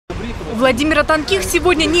У Владимира Тонких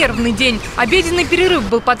сегодня нервный день. Обеденный перерыв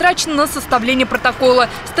был потрачен на составление протокола.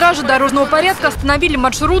 Стражи дорожного порядка остановили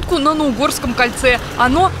маршрутку на Наугорском кольце.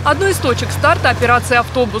 Оно – одной из точек старта операции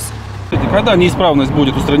 «Автобус». Когда неисправность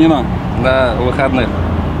будет устранена? На выходных.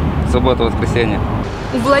 Суббота-воскресенье.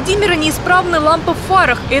 У Владимира неисправны лампы в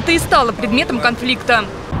фарах. Это и стало предметом конфликта.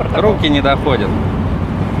 Руки не доходят.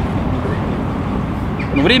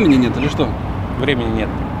 Времени нет или что? Времени нет.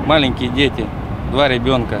 Маленькие дети, 2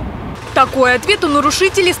 ребенка. Такой ответ у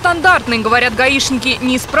нарушителей стандартный, говорят гаишники.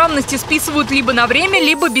 Неисправности списывают либо на время,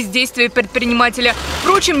 либо бездействие предпринимателя.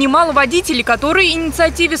 Впрочем, немало водителей, которые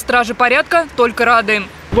инициативе стражи порядка только рады.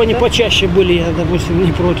 Они почаще были, я, допустим,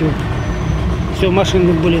 не против. Все,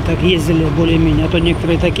 машины были так, ездили более-менее. А то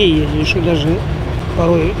некоторые такие ездили, что даже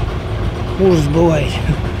порой ужас бывает.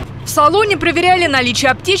 В салоне проверяли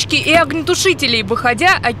наличие аптечки и огнетушителей.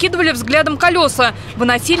 Выходя, окидывали взглядом колеса.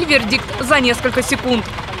 Выносили вердикт за несколько секунд.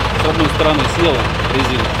 С одной стороны села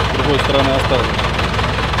резина, с другой стороны осталась.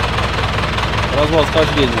 Развал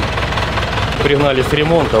схождения. Пригнали с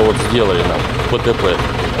ремонта, вот сделали нам ПТП.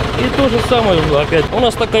 И то же самое опять. У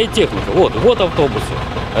нас такая техника. Вот автобусы.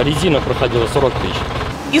 А резина проходила 40 тысяч.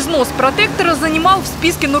 Износ протектора занимал в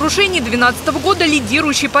списке нарушений 2012 года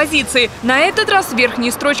лидирующие позиции. На этот раз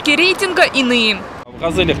верхние строчки рейтинга иные. В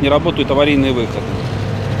 «Газелях» не работают аварийные выходы.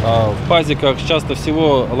 В «Пазиках» часто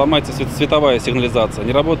всего ломается световая сигнализация.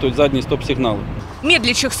 Не работают задние стоп-сигналы.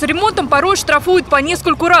 Медлящих с ремонтом порой штрафуют по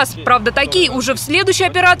нескольку раз. Правда, такие уже в следующей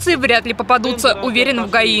операции вряд ли попадутся, уверен в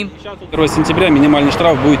ГАИ. 1 сентября минимальный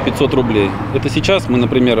штраф будет 500 рублей. Это сейчас мы,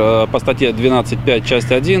 например, по статье 12.5,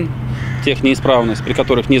 часть 1, тех неисправностей, при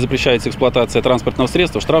которых не запрещается эксплуатация транспортного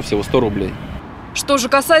средства, штраф всего 100 рублей. Что же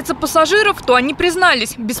касается пассажиров, то они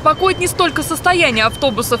признались, беспокоит не столько состояние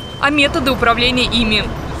автобусов, а методы управления ими.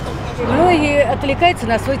 Многие отвлекаются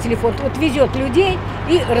на свой телефон. Вот везет людей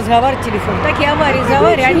и разговаривает телефон. Такие аварии за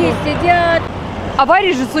аварии, они сидят.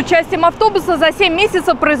 Аварий же с участием автобуса за 7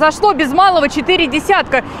 месяцев произошло без малого 4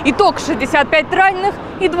 десятка. Итог – 65 раненых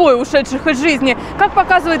и 2 ушедших из жизни. Как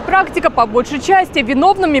показывает практика, по большей части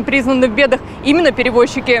виновными признаны в бедах именно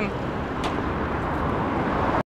перевозчики.